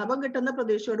നമുക്ക് ലാഭം കിട്ടുന്ന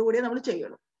പ്രതീക്ഷയോടുകൂടിയേ നമ്മൾ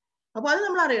ചെയ്യുള്ളൂ. അപ്പൊ അത്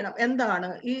നമ്മൾ അറിയണം, എന്താണ്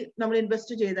ഈ നമ്മൾ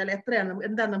ഇൻവെസ്റ്റ് ചെയ്താൽ എത്രയാണ്,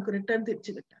 എന്താണ് നമുക്ക് റിട്ടേൺ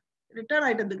തിരിച്ചു കിട്ടുക, റിട്ടേൺ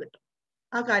ആയിട്ട് എന്ത് കിട്ടും,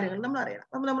 ആ കാര്യങ്ങൾ നമ്മൾ അറിയണം.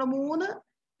 അപ്പൊ നമ്മൾ 3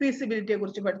 ഫീസിബിലിറ്റിയെ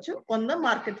കുറിച്ച് പഠിച്ചു. ഒന്ന്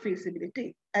മാർക്കറ്റ് ഫീസിബിലിറ്റി,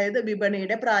 അതായത്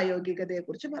വിപണിയുടെ പ്രായോഗികതയെ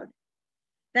കുറിച്ച് പറഞ്ഞു.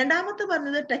 രണ്ടാമത്തെ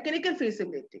പറഞ്ഞത് ടെക്നിക്കൽ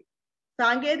ഫീസിബിലിറ്റി,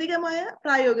 സാങ്കേതികമായ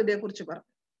പ്രായോഗികതയെ കുറിച്ച് പറഞ്ഞു.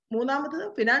 മൂന്നാമത്തത്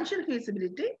ഫിനാൻഷ്യൽ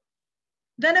ഫീസിബിലിറ്റി,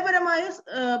 ധനപരമായ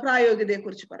പ്രായോഗികതയെ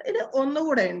കുറിച്ച് പറഞ്ഞു. ഇത്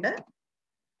ഒന്നുകൂടെ ഉണ്ട്,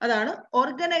 അതാണ്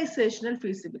ഓർഗനൈസേഷണൽ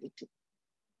ഫീസിബിലിറ്റി.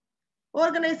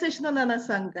 ഓർഗനൈസേഷൻ എന്നാണ്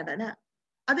സംഘടന,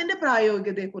 അതിന്റെ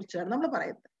പ്രായോഗികതയെ കുറിച്ചാണ് നമ്മൾ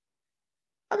പറയുന്നത്.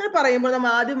 അങ്ങനെ പറയുമ്പോൾ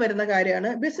നമ്മൾ ആദ്യം വരുന്ന കാര്യമാണ്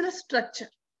ബിസിനസ് സ്ട്രക്ചർ.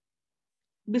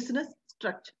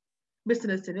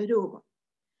 ബിസിനസിന്റെ രൂപം.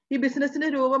 ഈ ബിസിനസിന്റെ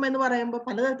രൂപം എന്ന് പറയുമ്പോൾ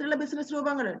പലതരത്തിലുള്ള ബിസിനസ്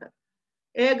രൂപങ്ങളുണ്ട്.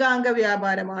 ഏകാംഗ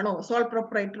വ്യാപാരമാണോ, സോൾ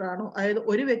പ്രൊപ്പറേറ്റർ ആണോ, അതായത്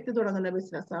ഒരു വ്യക്തി തുടങ്ങുന്ന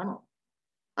ബിസിനസ് ആണോ,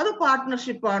 അതോ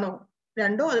പാർട്ട്ണർഷിപ്പ് ആണോ,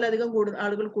 രണ്ടോ അതിലധികം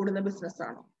ആളുകൾ കൂടുന്ന ബിസിനസ്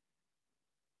ആണോ.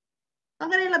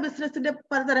 അങ്ങനെയുള്ള ബിസിനസിന്റെ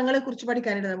പലതരങ്ങളെ കുറിച്ച്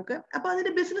പഠിക്കാനുണ്ട് നമുക്ക്. അപ്പൊ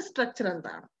അതിന്റെ ബിസിനസ് സ്ട്രക്ചർ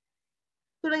എന്താണ്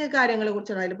തുടങ്ങിയ കാര്യങ്ങളെ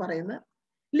കുറിച്ചാണ് അതിൽ പറയുന്നത്.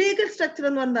 ലീഗൽ സ്ട്രക്ചർ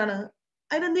എന്ന് എന്താണ്,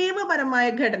 അതിന്റെ നിയമപരമായ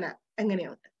ഘടന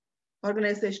എങ്ങനെയുണ്ട്,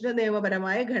 ഓർഗനൈസേഷന്റെ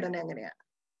നിയമപരമായ ഘടന എങ്ങനെയാണ്.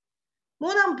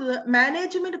 മൂന്നാമത്തത്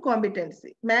മാനേജ്മെന്റ് കോമ്പിറ്റൻസി.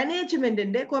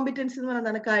 മാനേജ്മെന്റിന്റെ കോമ്പിറ്റൻസി എന്ന്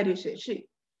പറയുന്നതാണ് കാര്യശേഷി.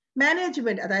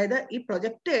 മാനേജ്മെന്റ്, അതായത് ഈ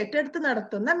പ്രൊജക്ട് ഏറ്റെടുത്ത്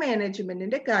നടത്തുന്ന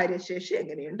മാനേജ്മെന്റിന്റെ കാര്യശേഷി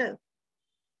എങ്ങനെയുണ്ട്.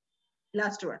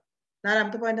 ലാസ്റ്റ് വൺ,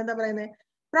 നാലാമത്തെ പോയിന്റ് എന്താ പറയുന്നത്,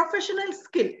 പ്രൊഫഷണൽ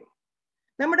സ്കിൽ,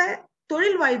 നമ്മുടെ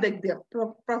തൊഴിൽ വൈദഗ്ധ്യം.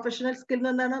 പ്രൊഫഷണൽ സ്കിൽ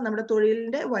എന്താണ്, നമ്മുടെ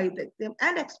തൊഴിലിന്റെ വൈദഗ്ധ്യം.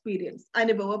 ആൻഡ് എക്സ്പീരിയൻസ്,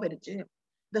 അനുഭവ പരിചയം.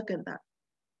 ഇതൊക്കെ എന്താണ്,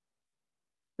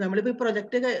 നമ്മളിപ്പോ ഈ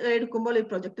പ്രൊജക്ട് എടുക്കുമ്പോൾ ഈ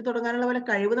പ്രൊജക്ട് തുടങ്ങാനുള്ള പോലെ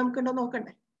കഴിവ് നമുക്കുണ്ടോ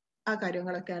നോക്കണ്ടേ. ആ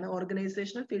കാര്യങ്ങളൊക്കെയാണ്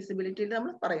ഓർഗനൈസേഷണൽ ഫീസിബിലിറ്റിയിൽ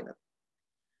നമ്മൾ പറയുന്നത്.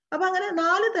 അപ്പൊ അങ്ങനെ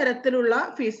 4 തരത്തിലുള്ള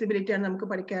ഫീസിബിലിറ്റിയാണ് നമുക്ക്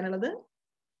പഠിക്കാനുള്ളത്.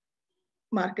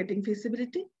 Marketing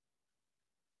feasibility,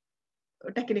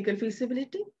 technical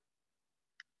feasibility,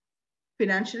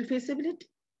 financial feasibility,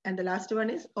 and the last one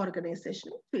is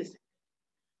organisational feasibility.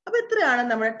 അപ്പൊ ഇത്രയാണ്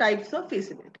നമ്മുടെ ടൈപ്സ് ഓഫ്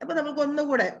ഫീസിബിലിറ്റി. അപ്പൊ നമുക്ക്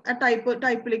ഒന്നുകൂടെ ആ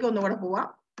ടൈപ്പിലേക്ക് ഒന്നുകൂടെ പോവാം.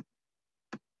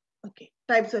 ഓക്കെ,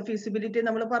 ടൈപ്സ് ഓഫ് ഫീസിബിലിറ്റി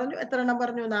നമ്മൾ പറഞ്ഞു. എത്ര എണ്ണം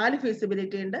പറഞ്ഞു, 4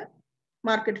 ഫീസിബിലിറ്റി ഉണ്ട്.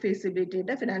 മാർക്കറ്റ് ഫീസിബിലിറ്റി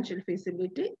ഉണ്ട്, financial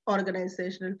feasibility,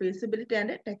 organisational feasibility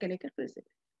and technical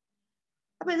feasibility.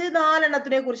 അപ്പൊ ഇത്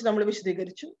 4 കുറിച്ച് നമ്മൾ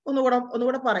വിശദീകരിച്ചു.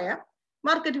 ഒന്നുകൂടെ പറയാം.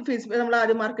 മാർക്കറ്റിംഗ് ഫീസിബിലിറ്റി, നമ്മൾ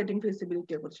ആദ്യം മാർക്കറ്റിംഗ്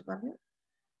ഫീസിബിലിറ്റിയെ കുറിച്ച് പറഞ്ഞു.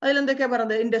 അതിലെന്തൊക്കെയാ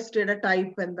പറഞ്ഞത്? ഇൻഡസ്ട്രിയുടെ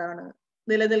ടൈപ്പ് എന്താണ്,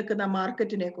 നിലനിൽക്കുന്ന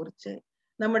മാർക്കറ്റിനെ കുറിച്ച്,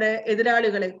 നമ്മുടെ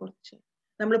എതിരാളികളെ കുറിച്ച്,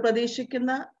 നമ്മൾ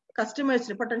പ്രതീക്ഷിക്കുന്ന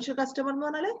കസ്റ്റമേഴ്സിന്, പൊട്ടൻഷ്യൽ കസ്റ്റമർ എന്ന്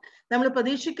പറഞ്ഞാൽ നമ്മൾ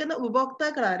പ്രതീക്ഷിക്കുന്ന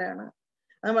ഉപഭോക്താക്കൾ ആരാണ്,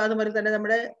 അതുപോലെ തന്നെ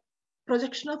നമ്മുടെ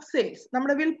പ്രൊജക്ഷൻ ഓഫ് സെയിൽസ്,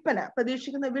 നമ്മുടെ വിൽപ്പന,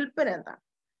 പ്രതീക്ഷിക്കുന്ന വിൽപ്പന എന്താണ്,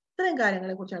 ഇത്രയും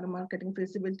കാര്യങ്ങളെ കുറിച്ചാണ് മാർക്കറ്റിംഗ്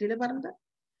ഫീസിബിലിറ്റിയിൽ പറഞ്ഞത്.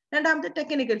 രണ്ടാമത്തെ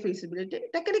ടെക്നിക്കൽ ഫീസിബിലിറ്റി.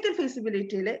 ടെക്നിക്കൽ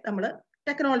ഫീസിബിലിറ്റിയിൽ നമ്മൾ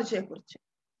ടെക്നോളജിയെ കുറിച്ച്,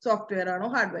 സോഫ്റ്റ്വെയർ ആണോ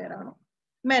ഹാർഡ്വെയർ ആണോ,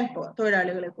 മാൻ പവർ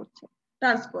തൊഴിലാളികളെ കുറിച്ച്,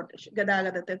 ട്രാൻസ്പോർട്ടേഷൻ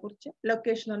ഗതാഗതത്തെ കുറിച്ച്,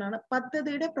 ലൊക്കേഷൻ എന്നാണ്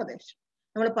പദ്ധതിയുടെ പ്രദേശം,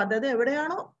 നമ്മൾ പദ്ധതി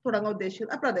എവിടെയാണോ തുടങ്ങാൻ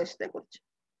ഉദ്ദേശിക്കുന്നത് ആ പ്രദേശത്തെ കുറിച്ച്.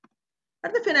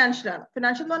 അടുത്ത ഫിനാൻഷ്യൽ ആണ്.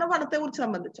 ഫിനാൻഷ്യൽ എന്ന് പറഞ്ഞാൽ പണത്തെ കുറിച്ച്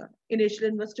സംബന്ധിച്ചാണ്. ഇനീഷ്യൽ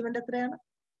ഇൻവെസ്റ്റ്മെന്റ് എത്രയാണ്,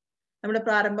 നമ്മുടെ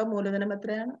പ്രാരംഭ മൂലധനം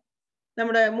എത്രയാണ്,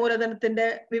 നമ്മുടെ മൂലധനത്തിന്റെ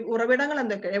ഉറവിടങ്ങൾ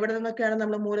എന്തൊക്കെയാണ്, എവിടെ നിന്നൊക്കെയാണ്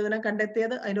നമ്മൾ മൂലധനം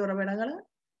കണ്ടെത്തിയത്, അതിന്റെ ഉറവിടങ്ങൾ.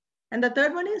 And the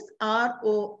third one is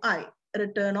ROI,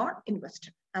 return on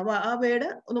investment. അപ്പൊ ആ വേർഡ്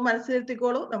ഒന്ന്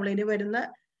മനസ്സിലെത്തിക്കോളൂ. നമ്മൾ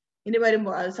ഇനി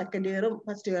വരുമ്പോൾ അത് സെക്കൻഡ് ഇയറും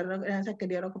ഫസ്റ്റ് ഇയറും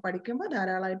സെക്കൻഡ് ഇയറും ഒക്കെ പഠിക്കുമ്പോൾ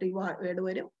ധാരാളമായിട്ട് ഈ വേർഡ്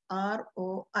വരും.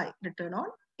 ROI, return on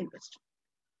investment.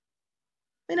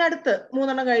 പിന്നെ അടുത്ത്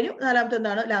 3 കഴിഞ്ഞു. 4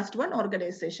 എന്താണ്? Last one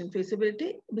organisation feasibility.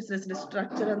 ബിസിനസിന്റെ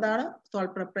സ്ട്രക്ചർ എന്താണ്, സോൾ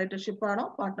പ്രൊപ്രൈറ്റർഷിപ്പ് ആണോ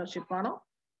പാർട്ട്ണർഷിപ്പ് ആണോ,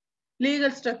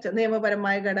 ലീഗൽ സ്ട്രക്ചർ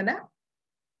നിയമപരമായ ഘടന,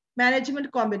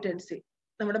 മാനേജ്മെന്റ് കോമ്പറ്റൻസി,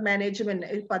 നമ്മുടെ മാനേജ്മെന്റ്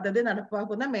ഈ പദ്ധതി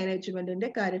നടപ്പാക്കുന്ന മാനേജ്മെന്റിന്റെ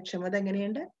കാര്യക്ഷമത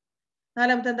എങ്ങനെയുണ്ട്.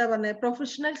 4 എന്താ പറഞ്ഞത്?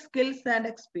 Professional skills and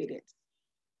experience.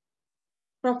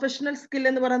 Professional skill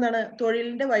എന്ന് പറയുന്നതാണ്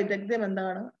തൊഴിലിന്റെ വൈദഗ്ധ്യം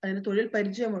എന്താണ്, അതിന് തൊഴിൽ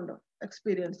പരിചയമുണ്ടോ,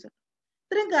 എക്സ്പീരിയൻസ്.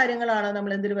 ഇത്രയും കാര്യങ്ങളാണ്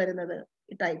നമ്മൾ എന്തിന് വരുന്നത്,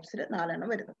 ഈ ടൈപ്സിൽ 4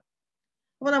 വരുന്നത്.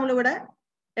 അപ്പൊ നമ്മളിവിടെ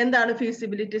എന്താണ്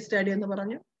ഫീസിബിലിറ്റി സ്റ്റഡി എന്ന്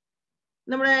പറഞ്ഞു,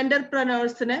 നമ്മുടെ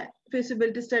എന്റർപ്രനേഴ്സിനെ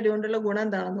ഫീസിബിലിറ്റി സ്റ്റഡി കൊണ്ടുള്ള ഗുണം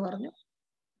എന്താണെന്ന് പറഞ്ഞു,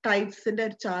 ടൈപ്സിന്റെ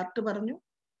ഒരു ചാർട്ട് പറഞ്ഞു,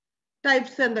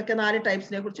 ടൈപ്സ് എന്തൊക്കെ 4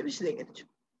 ടൈപ്സിനെ കുറിച്ച് വിശദീകരിച്ചു.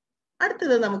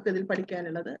 അടുത്തത് നമുക്ക് ഇതിൽ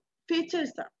പഠിക്കാനുള്ളത്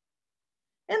ഫീച്ചേഴ്സ് ആണ്.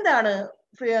 എന്താണ്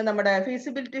നമ്മുടെ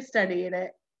feasibility സ്റ്റഡിയുടെ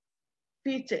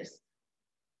features?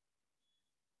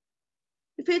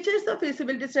 Features of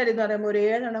feasibility study എന്ന് പറയുമ്പോൾ ഒരു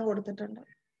 7 കൊടുത്തിട്ടുണ്ട്.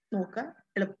 നോക്കാം,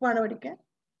 എളുപ്പമാണ് പഠിക്കാൻ.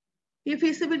 ഈ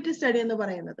ഫീസിബിലിറ്റി സ്റ്റഡി എന്ന്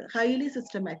പറയുന്നത് ഹൈലി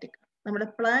സിസ്റ്റമാറ്റിക്, നമ്മുടെ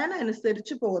പ്ലാൻ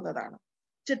അനുസരിച്ച് പോകുന്നതാണ്,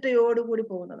 ചിട്ടയോടുകൂടി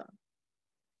പോകുന്നതാണ്.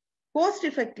 കോസ്റ്റ്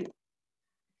ഇഫക്റ്റീവ്,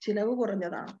 ചിലവ്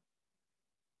കുറഞ്ഞതാണ്.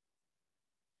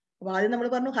 അപ്പൊ ആദ്യം നമ്മൾ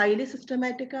പറഞ്ഞു ഹൈലി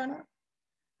സിസ്റ്റമാറ്റിക് ആണ്,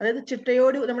 അതായത്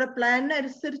ചിട്ടയോട് നമ്മുടെ പ്ലാനിന്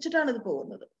അനുസരിച്ചിട്ടാണ് ഇത്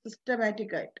പോകുന്നത്.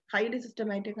 സിസ്റ്റമാറ്റിക് ആയിട്ട്, ഹൈലി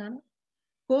സിസ്റ്റമാറ്റിക് ആണ്.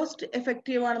 കോസ്റ്റ്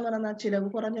എഫക്റ്റീവ് ആണെന്ന് പറഞ്ഞാൽ ചിലവ്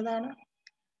കുറഞ്ഞതാണ്.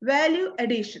 വാല്യൂ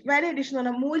അഡീഷൻ എന്ന്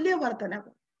പറഞ്ഞാൽ മൂല്യവർദ്ധനവ്,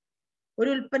 ഒരു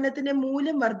ഉൽപ്പന്നത്തിന്റെ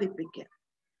മൂല്യം വർദ്ധിപ്പിക്കുക.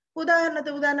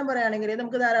 ഉദാഹരണം പറയുകയാണെങ്കിൽ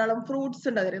നമുക്ക് ധാരാളം ഫ്രൂട്ട്സ്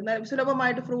ഉണ്ട്, അതിൽ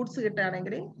സുലഭമായിട്ട് ഫ്രൂട്ട്സ്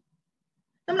കിട്ടുകയാണെങ്കിൽ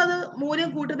നമ്മളത് മൂല്യം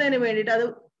കൂട്ടുന്നതിന് വേണ്ടിയിട്ട് അത്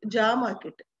ജാം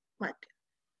ആക്കിയിട്ട് മാറ്റുക.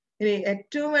 ഇനി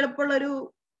ഏറ്റവും എളുപ്പമുള്ള ഒരു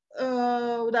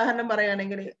ഉദാഹരണം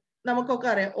പറയുകയാണെങ്കിൽ നമുക്കൊക്കെ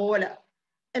അറിയാം ഓല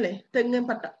അല്ലെ, തെങ്ങിൻ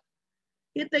പട്ട.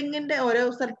 ഈ തെങ്ങിന്റെ ഓരോ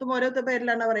സ്ഥലത്തും ഓരോ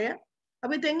പേരിലാണ് പറയാ.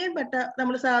 അപ്പൊ ഈ തെങ്ങിൻ പട്ട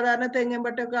നമ്മൾ സാധാരണ തെങ്ങിൻ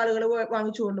പട്ടയൊക്കെ ആളുകൾ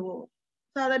വാങ്ങിച്ചു കൊണ്ടുപോകും.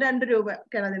 സാധാരണ 2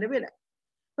 രൂപയ്ക്കാണ് അതിന്റെ വില.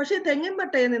 പക്ഷെ തെങ്ങിൻ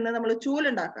പട്ടയിൽ നിന്ന് നമ്മൾ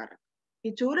ചൂലുണ്ടാക്കാറ്. ഈ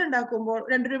ചൂലുണ്ടാക്കുമ്പോൾ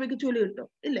 2 രൂപയ്ക്ക് ചൂല് കിട്ടും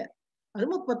ഇല്ല, അത്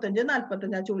 35,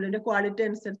 45 ആ ചൂലിന്റെ ക്വാളിറ്റി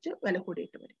അനുസരിച്ച് വില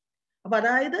കൂടിയിട്ട് വരും. അപ്പൊ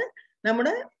അതായത്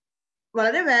നമ്മുടെ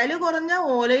വളരെ വാല്യൂ കുറഞ്ഞ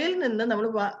ഓലയിൽ നിന്ന് നമ്മൾ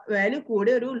വാല്യൂ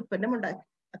കൂടിയ ഒരു ഉൽപ്പന്നം ഉണ്ടാക്കി,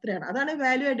 അത്രയാണ്. അതാണ്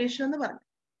വാല്യൂ അഡീഷൻ എന്ന് പറഞ്ഞത്.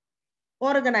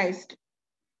 ഓർഗനൈസ്ഡ്,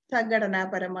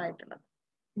 സംഘടനാപരമായിട്ടുള്ളത്,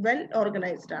 വെൽ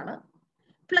ഓർഗനൈസ്ഡ് ആണ്.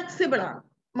 ഫ്ലെക്സിബിൾ ആണ്,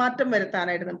 മാറ്റം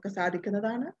വരുത്താനായിട്ട് നമുക്ക്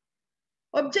സാധിക്കുന്നതാണ്.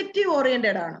 ഒബ്ജക്റ്റീവ്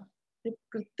ഓറിയന്റഡ് ആണ്,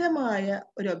 കൃത്യമായ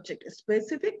ഒരു objective,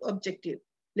 specific objective,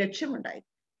 ലക്ഷ്യമുണ്ടായി.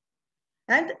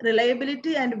 And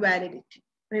reliability and validity.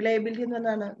 Reliability എന്ന്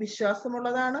പറഞ്ഞാൽ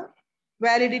വിശ്വാസമുള്ളതാണ്.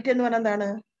 വാലിഡിറ്റി എന്ന് പറഞ്ഞാൽ എന്താണ്?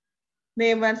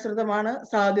 നിയമാനുസൃതമാണ്,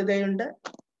 സാധ്യതയുണ്ട്.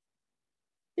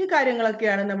 ഈ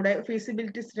കാര്യങ്ങളൊക്കെയാണ് നമ്മുടെ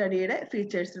ഫീസിബിലിറ്റി സ്റ്റഡിയുടെ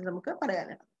ഫീച്ചേഴ്സ് നമുക്ക്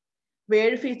പറയാനുള്ളത്.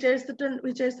 7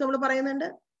 ഫീച്ചേഴ്സ് നമ്മൾ പറയുന്നുണ്ട്.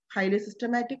 ഹൈലി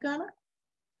സിസ്റ്റമാറ്റിക് ആണ്,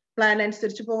 പ്ലാൻ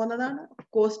അനുസരിച്ച് പോകുന്നതാണ്,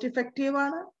 കോസ്റ്റ് ഇഫക്റ്റീവ്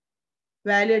ആണ്,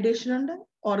 വാല്യൂ അഡീഷൻ ഉണ്ട്,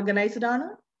 ഓർഗനൈസ്ഡ് ആണ്,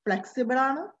 ഫ്ലെക്സിബിൾ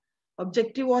ആണ്,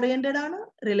 ഒബ്ജക്റ്റീവ് ഓറിയന്റഡ് ആണ്,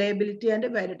 റിലയബിലിറ്റി ആൻഡ്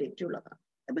വാലിഡിറ്റി ഉള്ളതാണ്.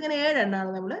 അപ്പൊ ഇങ്ങനെ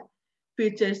 7 നമ്മൾ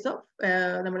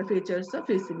ഫീച്ചേഴ്സ് ഓഫ്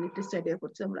ഫീസിബിലിറ്റി സ്റ്റഡിയെ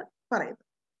കുറിച്ച് നമ്മൾ പറയുന്നത്.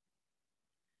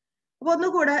 അപ്പൊ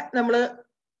ഒന്നുകൂടെ നമ്മൾ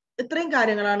ഇത്രയും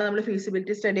കാര്യങ്ങളാണ് നമ്മൾ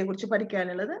ഫീസിബിലിറ്റി സ്റ്റഡിയെ കുറിച്ച്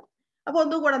പഠിക്കാനുള്ളത്. അപ്പൊ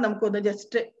ഒന്നുകൂടെ നമുക്കൊന്ന്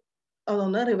ജസ്റ്റ്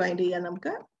അതൊന്ന് റിവൈൻഡ് ചെയ്യാം.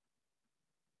 നമുക്ക്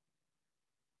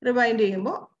റിവൈൻഡ്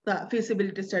ചെയ്യുമ്പോൾ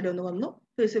ഫീസിബിലിറ്റി സ്റ്റഡി ഒന്ന് വന്നു.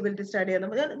 ഫീസിബിലിറ്റി സ്റ്റഡി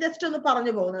എന്ന് ജസ്റ്റ് ഒന്ന്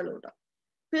പറഞ്ഞു പോകുന്നുള്ളൂ കേട്ടോ.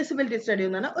 ഫീസിബിലിറ്റി സ്റ്റഡി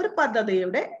എന്ന് പറഞ്ഞാൽ ഒരു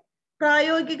പദ്ധതിയുടെ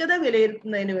പ്രായോഗികത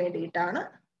വിലയിരുത്തുന്നതിന് വേണ്ടിയിട്ടാണ്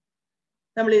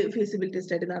നമ്മൾ ഈ ഫീസിബിലിറ്റി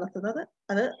സ്റ്റഡി നടത്തുന്നത്.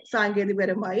 അത്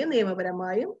സാങ്കേതികപരമായും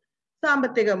നിയമപരമായും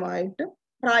സാമ്പത്തികമായിട്ടും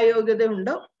പ്രായോഗികത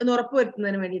ഉണ്ടോ എന്ന്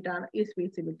ഉറപ്പുവരുത്തുന്നതിന് വേണ്ടിയിട്ടാണ് ഈ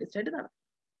ഫീസിബിലിറ്റി സ്റ്റഡി നടത്തുന്നത്.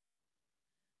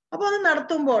 അപ്പൊ അത്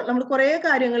നടത്തുമ്പോൾ നമ്മൾ കുറെ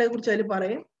കാര്യങ്ങളെ കുറിച്ച് അതിൽ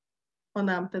പറയും.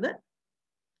 ഒന്നാമത്തത്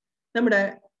നമ്മുടെ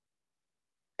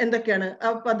എന്തൊക്കെയാണ് ആ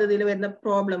പദ്ധതിയിൽ വരുന്ന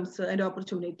പ്രോബ്ലംസ്, അതിന്റെ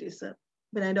ഓപ്പർച്യൂണിറ്റീസ്,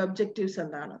 പിന്നെ അതിന്റെ ഒബ്ജക്റ്റീവ്സ്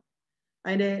എന്താണ്,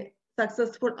 അതിന്റെ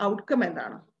സക്സസ്ഫുൾ ഔട്ട്കം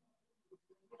എന്താണ്,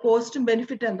 കോസ്റ്റും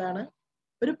ബെനിഫിറ്റ് എന്താണ്,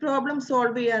 ഒരു പ്രോബ്ലം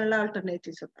സോൾവ് ചെയ്യാനുള്ള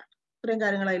ആൾട്ടർനേറ്റീവ്സ് എന്താണ്, ഇത്രയും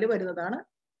കാര്യങ്ങൾ അതിൽ വരുന്നതാണ്.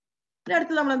 പിന്നെ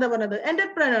അടുത്ത് നമ്മൾ എന്താ പറഞ്ഞത്,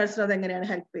 എന്റർപ്രനേഴ്സിന് അത് എങ്ങനെയാണ്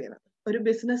ഹെൽപ്പ് ചെയ്യുന്നത്. ഒരു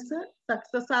ബിസിനസ്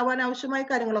സക്സസ് ആവാൻ ആവശ്യമായ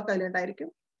കാര്യങ്ങളൊക്കെ അതിലുണ്ടായിരിക്കും.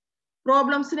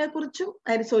 പ്രോബ്ലംസിനെ കുറിച്ചും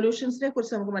അതിന്റെ സൊല്യൂഷൻസിനെ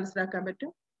കുറിച്ചും നമുക്ക് മനസ്സിലാക്കാൻ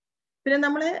പറ്റും. പിന്നെ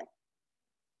നമ്മളെ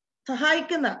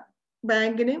സഹായിക്കുന്ന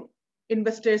ബാങ്കിനെയും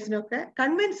ഇൻവെസ്റ്റേഴ്സിനും ഒക്കെ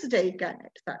കൺവിൻസ്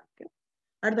ചെയ്യിക്കാനായിട്ട് സാധിക്കും.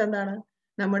 അടുത്തെന്താണ്,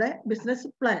 നമ്മുടെ ബിസിനസ്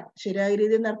പ്ലാൻ ശരിയായ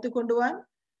രീതിയിൽ നടത്തിക്കൊണ്ടുപോകാൻ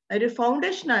ഒരു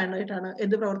ഫൗണ്ടേഷൻ ആയിട്ടാണ്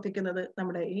എന്ത് പ്രവർത്തിക്കുന്നത്,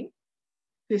 നമ്മുടെ ഈ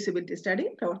ഫീസിബിലിറ്റി സ്റ്റഡി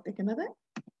പ്രവർത്തിക്കുന്നത്.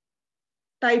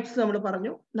 ടൈപ്സ് നമ്മൾ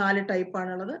പറഞ്ഞു, 4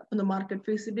 ടൈപ്പാണുള്ളത്. ഒന്ന് market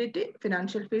feasibility,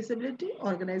 financial feasibility,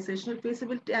 organisational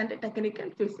feasibility and technical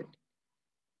feasibility.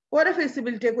 ഓരോ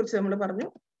ഫീസിബിലിറ്റിയെ കുറിച്ച് നമ്മൾ പറഞ്ഞു.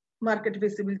 മാർക്കറ്റ്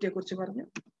ഫീസിബിലിറ്റിയെ കുറിച്ച് പറഞ്ഞു,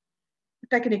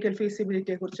 ടെക്നിക്കൽ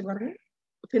ഫീസിബിലിറ്റിയെ കുറിച്ച് പറഞ്ഞു,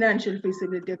 ഫിനാൻഷ്യൽ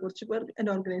ഫീസിബിലിറ്റിയെ കുറിച്ച് പറഞ്ഞു,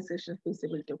 ആൻഡ് ഓർഗനൈസേഷണൽ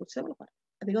ഫീസിബിലിറ്റിയെ കുറിച്ച് നമ്മൾ പറഞ്ഞു.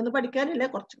 അധികം ഒന്നും പഠിക്കാനില്ല,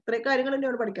 കുറച്ച് ഇത്രയും കാര്യങ്ങളല്ലേ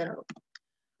അവിടെ പഠിക്കാനുള്ളൂ.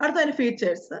 അടുത്തതിന്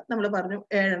ഫീച്ചേഴ്സ് നമ്മൾ പറഞ്ഞു,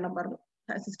 7 എണ്ണം പറഞ്ഞു.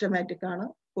 സിസ്റ്റമാറ്റിക് ആണ്,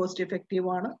 കോസ്റ്റ് ഇഫക്റ്റീവ്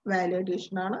ആണ്, വാല്യൂ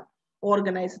അഡീഷൻ ആണ്,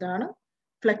 ഓർഗനൈസ്ഡ് ആണ്,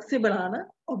 ഫ്ലെക്സിബിൾ ആണ്,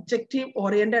 ഒബ്ജക്റ്റീവ്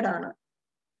ഓറിയന്റഡ് ആണ്,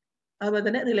 അതുപോലെ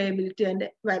തന്നെ റിലയബിലിറ്റി ആൻഡ്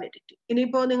വാലിഡിറ്റി.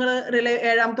 ഇനിയിപ്പോ നിങ്ങൾ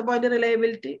 7ാമത്തെ പോയിന്റ്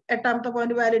റിലയബിലിറ്റി, 8ാമത്തെ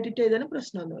പോയിന്റ് വാലിഡിറ്റി ചെയ്താലും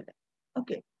പ്രശ്നമൊന്നുമില്ല.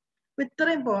 ഓക്കെ,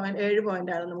 ഇത്രയും 7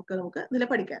 പോയിന്റ് ആണ് നമുക്ക് ഇതിൽ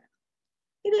പഠിക്കാൻ.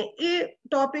 ഇനി ഈ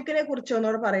ടോപ്പിക്കിനെ കുറിച്ച്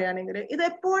ഒന്നുകൂടെ പറയുകയാണെങ്കിൽ, ഇത്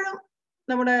എപ്പോഴും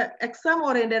നമ്മുടെ എക്സാം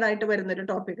ഓറിയന്റഡ് ആയിട്ട് വരുന്ന ഒരു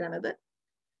ടോപ്പിക്കാണിത്.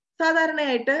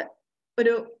 സാധാരണയായിട്ട്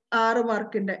ഒരു 6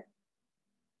 മാർക്കിന്റെ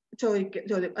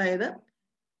ചോദ്യം, അതായത്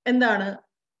എന്താണ്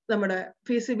നമ്മുടെ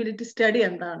ഫീസിബിലിറ്റി സ്റ്റഡി,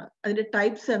 എന്താണ് അതിന്റെ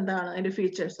ടൈപ്സ്, എന്താണ് അതിന്റെ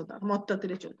ഫീച്ചേഴ്സ്, എന്താണ്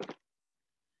മൊത്തത്തിൽ ചോദിക്കും.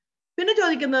 പിന്നെ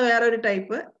ചോദിക്കുന്നത് വേറൊരു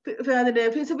ടൈപ്പ്, അതിന്റെ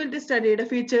ഫീസിബിലിറ്റി സ്റ്റഡിയുടെ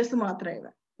ഫീച്ചേഴ്സ്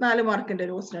മാത്രമേ 4 മാർക്കിന്റെ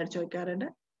ഒരു ക്വസ്റ്റ്യൻ ആയിട്ട് ചോദിക്കാറുണ്ട്.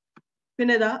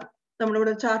 പിന്നെ ഇതാ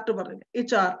നമ്മളിവിടെ ചാർട്ട് പറഞ്ഞു, ഈ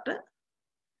ചാർട്ട്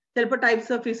ചിലപ്പോൾ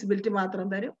ടൈപ്സ് ഓഫ് ഫീസിബിലിറ്റി മാത്രം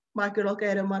തരും, ബാക്കിയുള്ളതൊക്കെ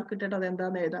ഏരോ മാർക്ക് ഇട്ടിട്ട് അത്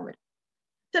എന്താണെന്ന് എഴുതാൻ വരും.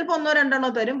 ചിലപ്പോൾ 1-2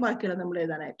 തരും, ബാക്കിയുള്ള നമ്മൾ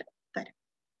എഴുതാനായിട്ട് തരും.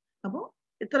 അപ്പോൾ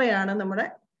ഇത്രയാണ് നമ്മുടെ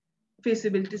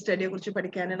ഫീസിബിലിറ്റി സ്റ്റഡിയെ കുറിച്ച്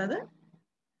പഠിക്കാനുള്ളത്.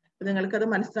 നിങ്ങൾക്കത്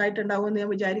മനസ്സിലായിട്ടുണ്ടാവുമെന്ന് ഞാൻ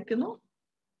വിചാരിക്കുന്നു.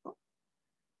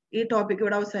 ഈ ടോപ്പിക്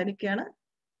ഇവിടെ അവസാനിക്കുകയാണ്.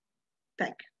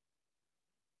 Thank you.